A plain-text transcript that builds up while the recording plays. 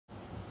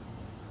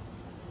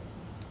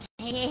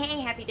Hey,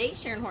 happy day,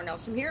 Sharon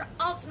Hornells from here,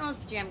 also known as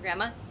Pajama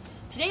Grandma.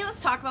 Today,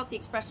 let's talk about the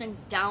expression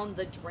down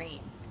the drain.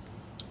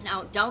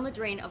 Now, down the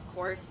drain, of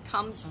course,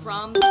 comes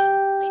from places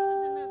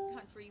in the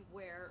country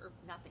where, or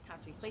not the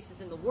country, places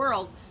in the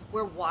world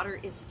where water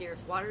is scarce.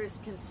 Water is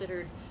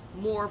considered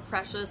more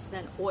precious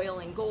than oil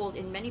and gold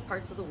in many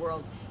parts of the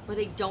world where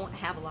they don't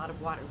have a lot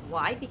of water.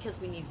 Why? Because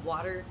we need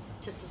water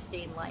to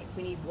sustain life.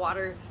 We need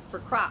water for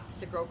crops,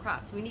 to grow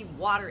crops. We need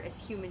water as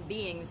human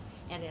beings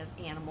and as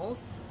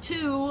animals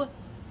to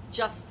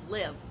just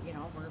live. You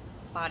know, our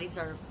bodies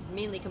are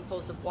mainly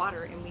composed of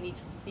water and we need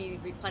to be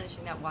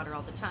replenishing that water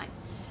all the time.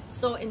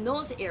 So in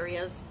those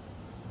areas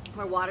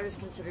where water is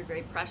considered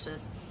very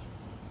precious,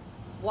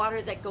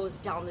 water that goes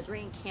down the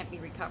drain can't be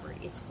recovered.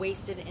 It's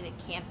wasted and it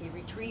can't be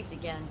retrieved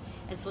again,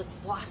 and so it's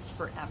lost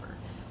forever.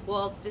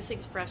 Well, this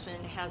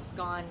expression has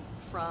gone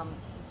from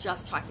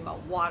just talking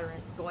about water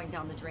going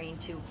down the drain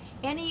to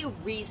any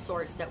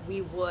resource that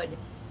we would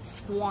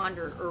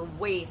squander or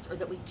waste or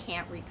that we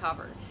can't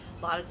recover.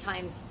 A lot of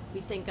times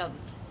we think of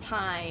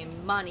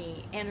time,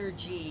 money,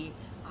 energy,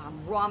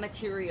 raw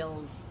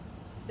materials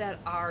that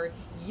are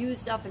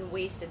used up and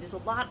wasted. There's a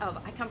lot of,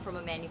 I come from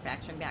a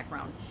manufacturing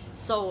background,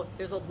 so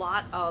there's a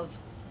lot of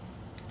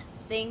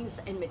things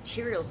and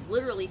materials,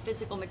 literally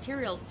physical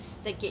materials,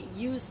 that get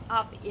used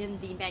up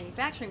in the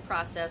manufacturing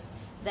process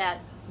that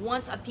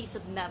once a piece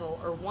of metal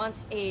or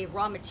once a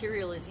raw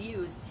material is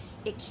used,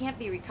 it can't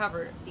be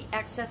recovered. The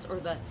excess or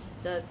the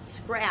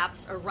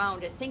scraps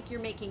around it, think you're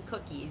making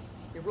cookies,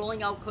 you're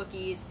rolling out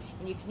cookies,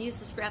 and you can use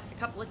the scraps a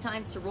couple of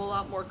times to roll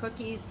out more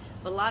cookies,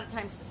 but a lot of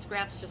times the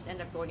scraps just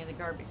end up going in the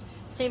garbage.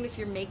 Same if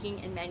you're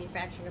making and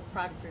manufacturing a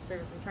product or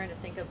service. I'm trying to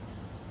think of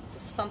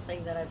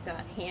something that I've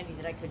got handy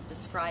that I could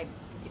describe.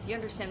 If you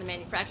understand the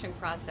manufacturing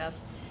process,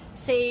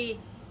 say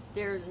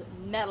there's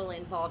metal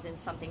involved in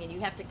something and you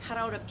have to cut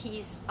out a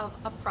piece of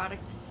a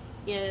product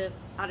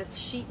out of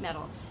sheet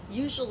metal.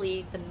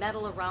 Usually the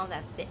metal around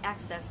that, the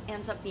excess,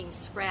 ends up being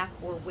scrap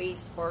or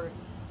waste or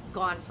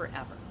gone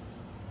forever.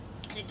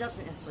 And it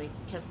doesn't necessarily,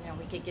 because now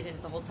we could get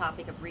into the whole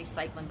topic of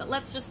recycling, but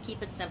let's just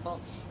keep it simple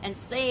and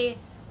say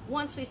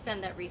once we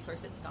spend that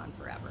resource, it's gone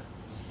forever.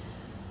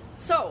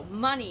 So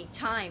money,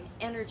 time,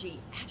 energy,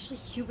 actually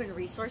human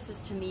resources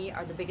to me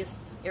are the biggest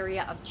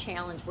area of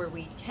challenge where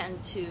we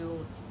tend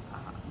to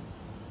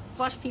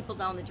flush people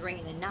down the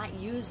drain and not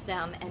use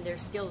them and their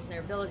skills and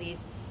their abilities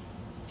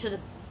to the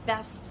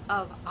best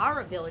of our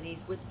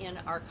abilities within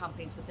our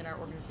companies, within our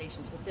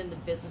organizations, within the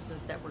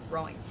businesses that we're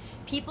growing.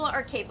 People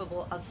are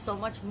capable of so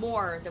much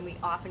more than we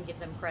often give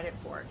them credit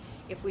for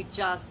if we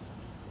just,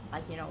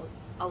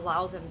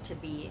 allow them to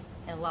be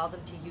and allow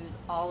them to use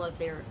all of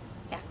their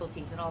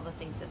faculties and all the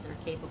things that they're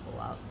capable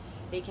of.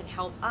 They can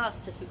help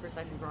us to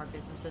supersize and grow our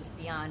businesses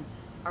beyond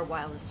our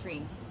wildest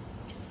dreams.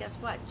 Because guess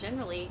what?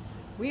 Generally,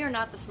 we are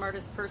not the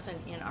smartest person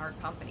in our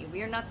company.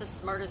 We are not the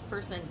smartest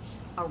person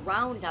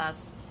around us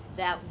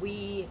that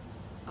we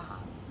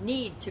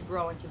need to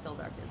grow and to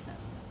build our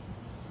business.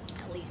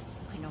 At least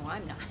I know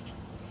I'm not.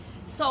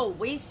 So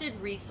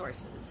wasted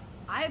resources.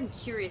 I'm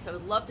curious, I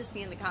would love to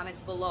see in the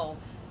comments below,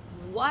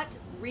 what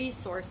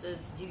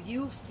resources do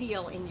you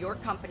feel in your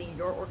company,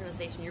 your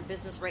organization, your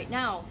business right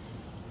now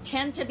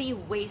tend to be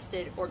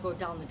wasted or go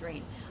down the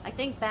drain? I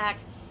think back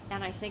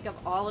and I think of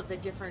all of the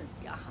different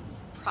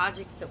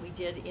projects that we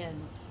did in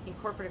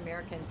corporate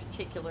America in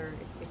particular.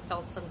 It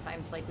felt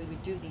sometimes like we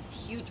would do these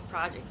huge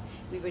projects.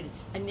 We would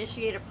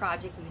initiate a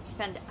project, we would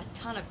spend a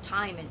ton of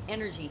time and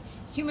energy.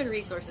 Human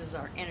resources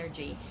are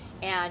energy,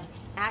 and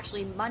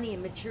actually money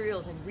and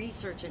materials and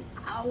research and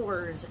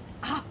hours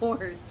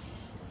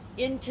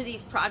into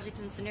these projects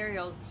and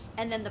scenarios,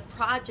 and then the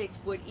project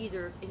would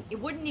it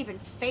wouldn't even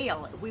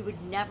fail. We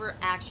would never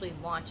actually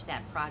launch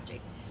that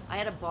project. I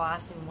had a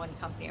boss in one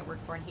company I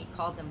worked for, and he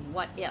called them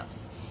what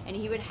ifs, and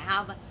he would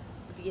have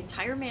the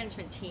entire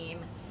management team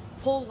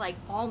pull like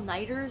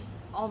all-nighters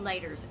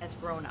as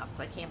grown-ups.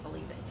 I can't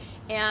believe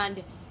it.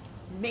 And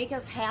make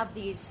us have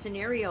these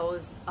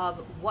scenarios of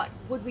what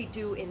would we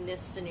do in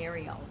this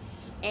scenario.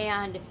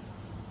 And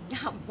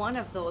not one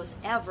of those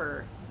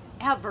ever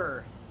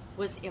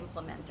was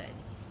implemented.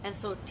 And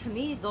so to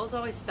me, those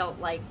always felt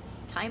like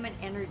time and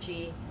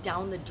energy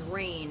down the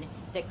drain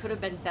that could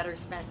have been better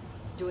spent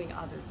doing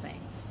other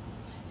things.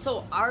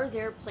 So are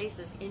there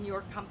places in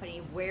your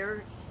company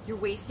where you're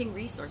wasting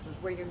resources,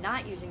 where you're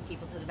not using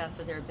people to the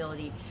best of their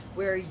ability,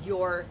 where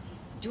you're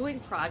doing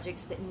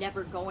projects that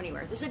never go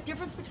anywhere? There's a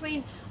difference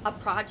between a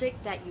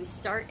project that you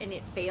start and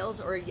it fails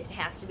or it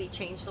has to be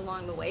changed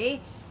along the way,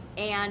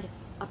 and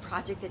a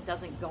project that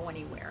doesn't go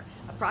anywhere.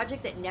 A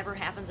project that never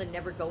happens and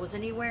never goes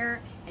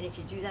anywhere, and if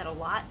you do that a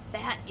lot,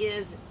 that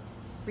is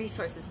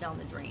resources down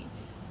the drain.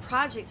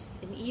 Projects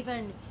and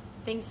even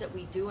things that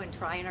we do and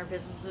try in our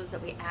businesses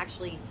that we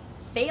actually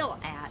fail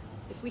at,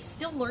 if we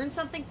still learn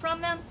something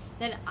from them,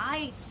 then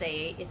I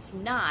say it's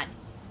not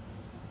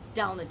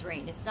down the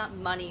drain. It's not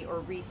money or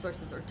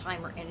resources or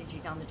time or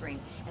energy down the drain.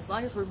 As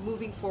long as we're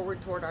moving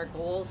forward toward our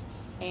goals,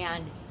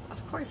 and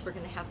of course we're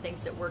going to have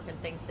things that work and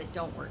things that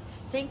don't work.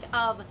 Think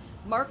of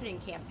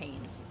marketing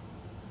campaigns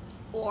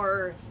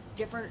or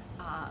different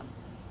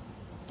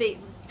the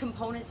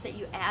components that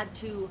you add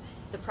to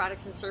the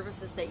products and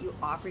services that you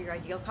offer your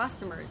ideal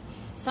customers.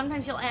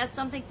 Sometimes you'll add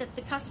something that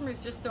the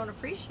customers just don't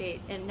appreciate.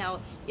 And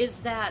now, is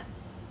that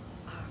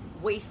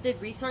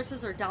wasted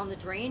resources or down the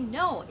drain?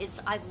 No, it's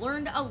I've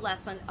learned a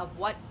lesson of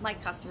what my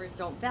customers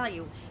don't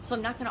value, so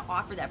I'm not going to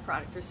offer that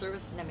product or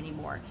service to them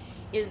anymore.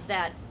 Is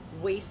that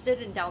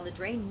wasted and down the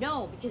drain?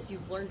 No, because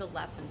you've learned a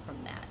lesson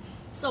from that.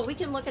 So we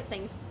can look at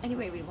things any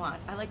way we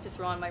want. I like to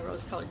throw on my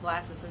rose-colored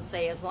glasses and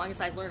say, as long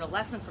as I've learned a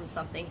lesson from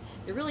something,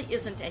 there really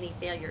isn't any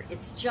failure.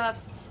 It's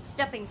just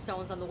stepping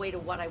stones on the way to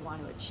what I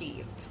want to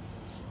achieve.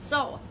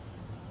 So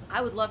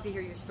I would love to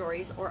hear your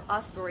stories or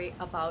a story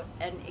about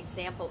an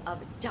example of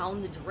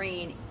down the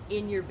drain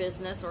in your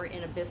business or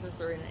in a business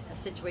or in a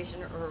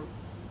situation or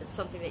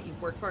something that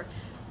you've worked for.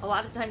 A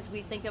lot of times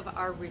we think of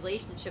our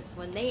relationships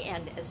when they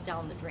end as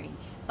down the drain.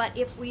 But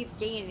if we've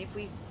gained, if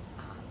we've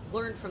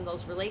learned from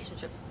those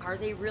relationships, are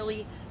they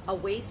really a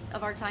waste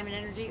of our time and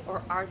energy,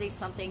 or are they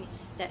something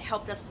that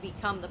helped us to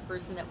become the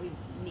person that we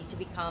need to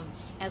become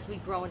as we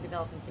grow and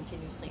develop and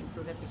continuously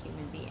improve as a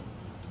human being?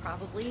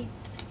 Probably.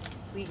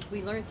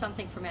 We learn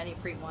something from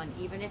every one,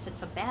 even if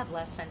it's a bad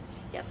lesson.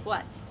 Guess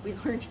what? We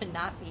learn to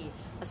not be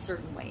a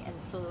certain way. And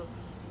so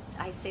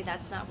I say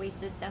that's not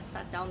wasted, that's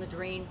not down the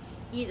drain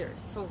either.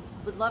 So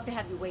would love to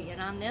have you weigh in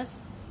on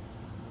this.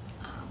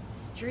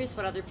 Curious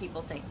what other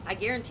people think. I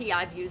guarantee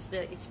I've used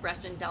the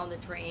expression down the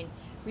drain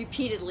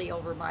repeatedly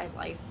over my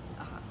life,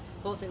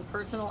 both in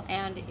personal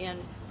and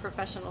in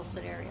professional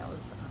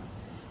scenarios.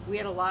 We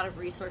had a lot of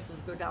resources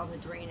go down the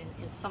drain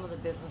in some of the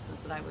businesses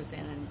that I was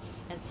in,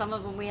 and some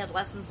of them we had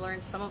lessons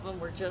learned, some of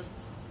them were just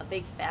a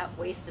big fat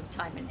waste of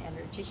time and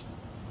energy.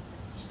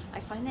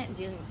 I find that in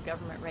dealing with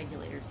government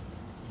regulators.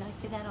 Did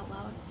I say that out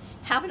loud?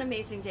 Have an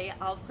amazing day.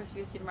 I'll, of course,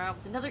 be with you tomorrow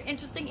with another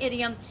interesting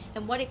idiom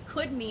and what it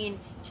could mean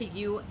to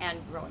you and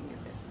growing your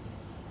business.